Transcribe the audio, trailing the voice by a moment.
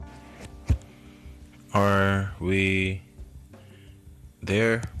Are we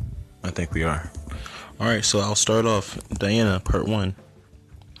there? I think we are. All right, so I'll start off. Diana, part one.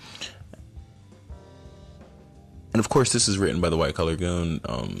 And of course, this is written by the White Collar Goon.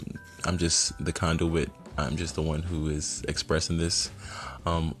 I'm just the conduit. I'm just the one who is expressing this.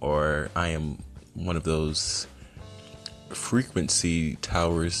 Or I am one of those frequency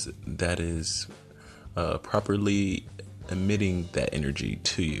towers that is properly emitting that energy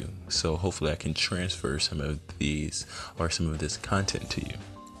to you. So hopefully I can transfer some of these or some of this content to you.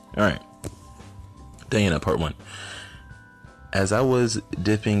 All right. Diana, part one. As I was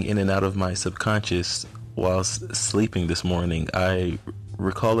dipping in and out of my subconscious while sleeping this morning, I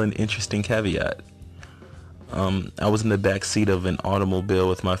recall an interesting caveat. I was in the back seat of an automobile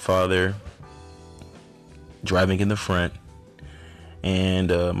with my father, driving in the front, and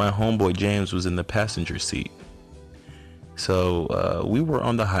my homeboy James was in the passenger seat. So we were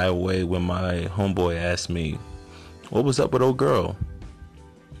on the highway when my homeboy asked me, "What was up with old girl?"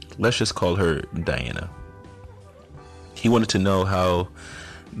 Let's just call her Diana. He wanted to know how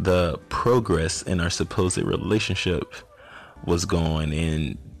the progress in our supposed relationship was going,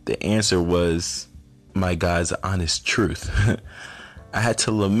 and the answer was my God's honest truth. I had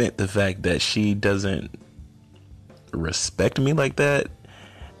to lament the fact that she doesn't respect me like that.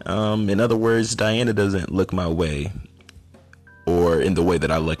 In other words, Diana doesn't look my way or in the way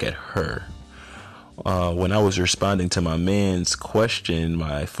that I look at her. When I was responding to my man's question,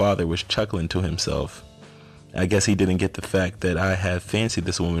 my father was chuckling to himself. I guess he didn't get the fact that I have fancied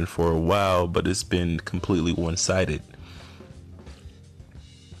this woman for a while, but it's been completely one-sided.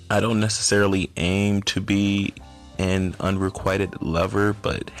 I don't necessarily aim to be an unrequited lover,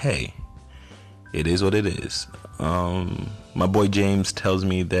 but hey, it is what it is. My boy James tells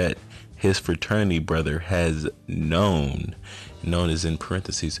me that his fraternity brother has known is in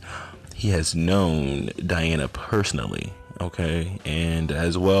parentheses, he has known Diana personally, okay, and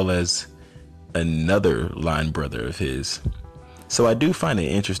as well as another line brother of his. So I do find it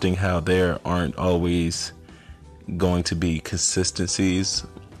interesting how there aren't always going to be consistencies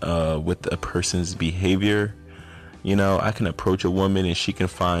with a person's behavior. You know, I can approach a woman and she can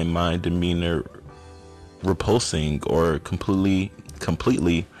find my demeanor repulsing or completely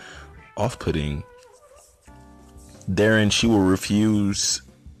off-putting. Therein, she will refuse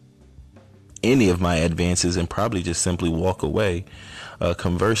any of my advances and probably just simply walk away.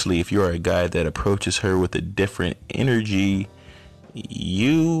 Conversely, if you're a guy that approaches her with a different energy,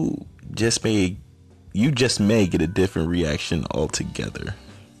 you just may get a different reaction altogether.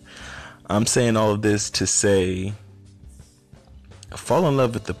 I'm saying all of this to say, fall in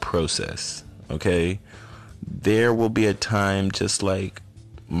love with the process, okay? There will be a time, just like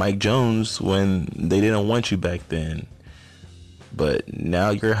Mike Jones, when they didn't want you back then, but now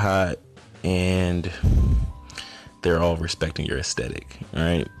you're hot and they're all respecting your aesthetic. All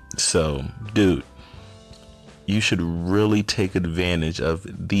right. So, dude, you should really take advantage of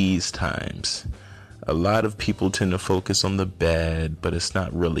these times. A lot of people tend to focus on the bad, but it's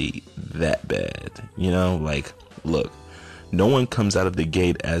not really that bad. You know, like, look, no one comes out of the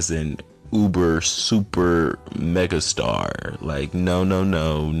gate as an uber super mega star. Like, no.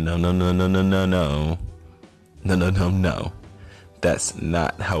 That's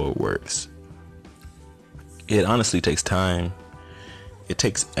not how it works. It honestly takes time. It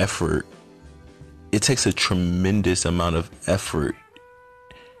takes effort. It takes a tremendous amount of effort,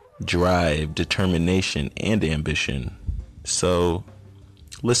 drive, determination, and ambition. So,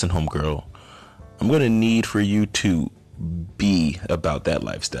 listen, homegirl, I'm going to need for you to be about that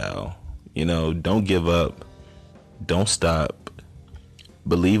lifestyle. You know, don't give up. Don't stop.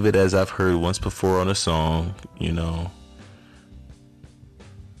 Believe it, as I've heard once before on a song, you know.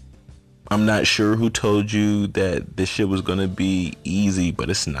 I'm not sure who told you that this shit was gonna be easy, but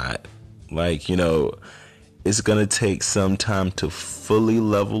it's not. Like, you know, it's gonna take some time to fully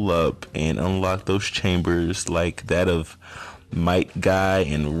level up and unlock those chambers like that of Mike Guy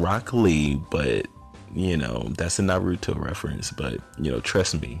and Rock Lee, but, you know, that's a Naruto reference, but, you know,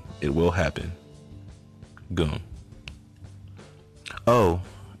 trust me, it will happen. Goon. Oh,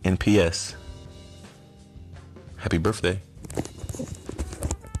 and P.S. Happy birthday.